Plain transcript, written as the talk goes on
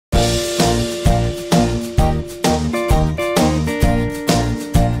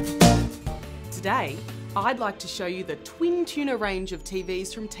I'd like to show you the twin tuner range of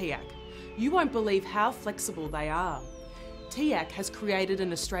TVs from Teac. You won't believe how flexible they are. Teac has created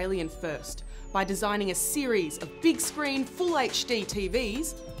an Australian first by designing a series of big screen full HD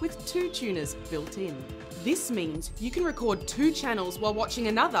TVs with 2 tuners built in. This means you can record 2 channels while watching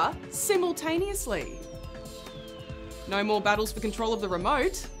another simultaneously. No more battles for control of the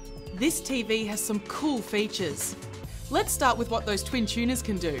remote. This TV has some cool features. Let's start with what those twin tuners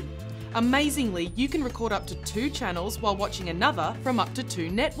can do. Amazingly, you can record up to 2 channels while watching another from up to 2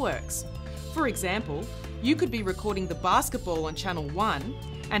 networks. For example, you could be recording the basketball on channel 1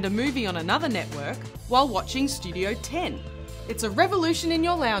 and a movie on another network while watching Studio 10. It's a revolution in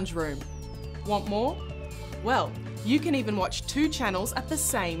your lounge room. Want more? Well, you can even watch 2 channels at the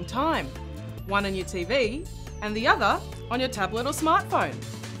same time. One on your TV and the other on your tablet or smartphone.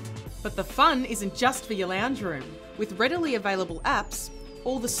 But the fun isn't just for your lounge room. With readily available apps,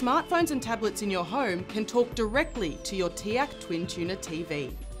 all the smartphones and tablets in your home can talk directly to your Teac Twin Tuner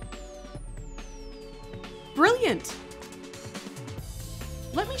TV. Brilliant!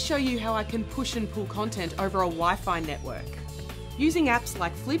 Let me show you how I can push and pull content over a Wi-Fi network. Using apps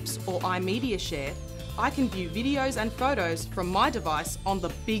like Flips or iMedia Share, I can view videos and photos from my device on the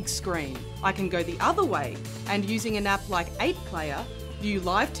big screen. I can go the other way and using an app like 8Player, view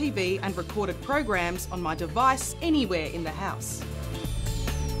live TV and recorded programs on my device anywhere in the house.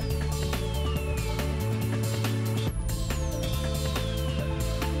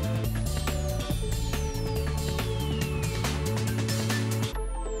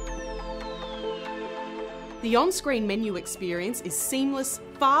 The on-screen menu experience is seamless,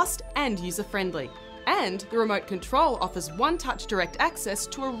 fast and user-friendly. And the remote control offers one-touch direct access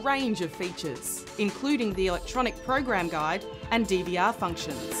to a range of features, including the electronic program guide and DVR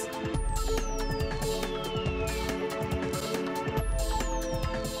functions.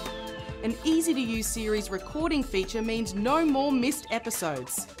 An easy-to-use series recording feature means no more missed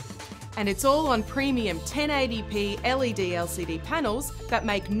episodes. And it's all on premium 1080p LED LCD panels that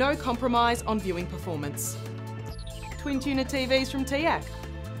make no compromise on viewing performance. Twin tuner TVs from Teac.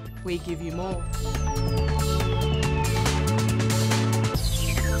 We give you more.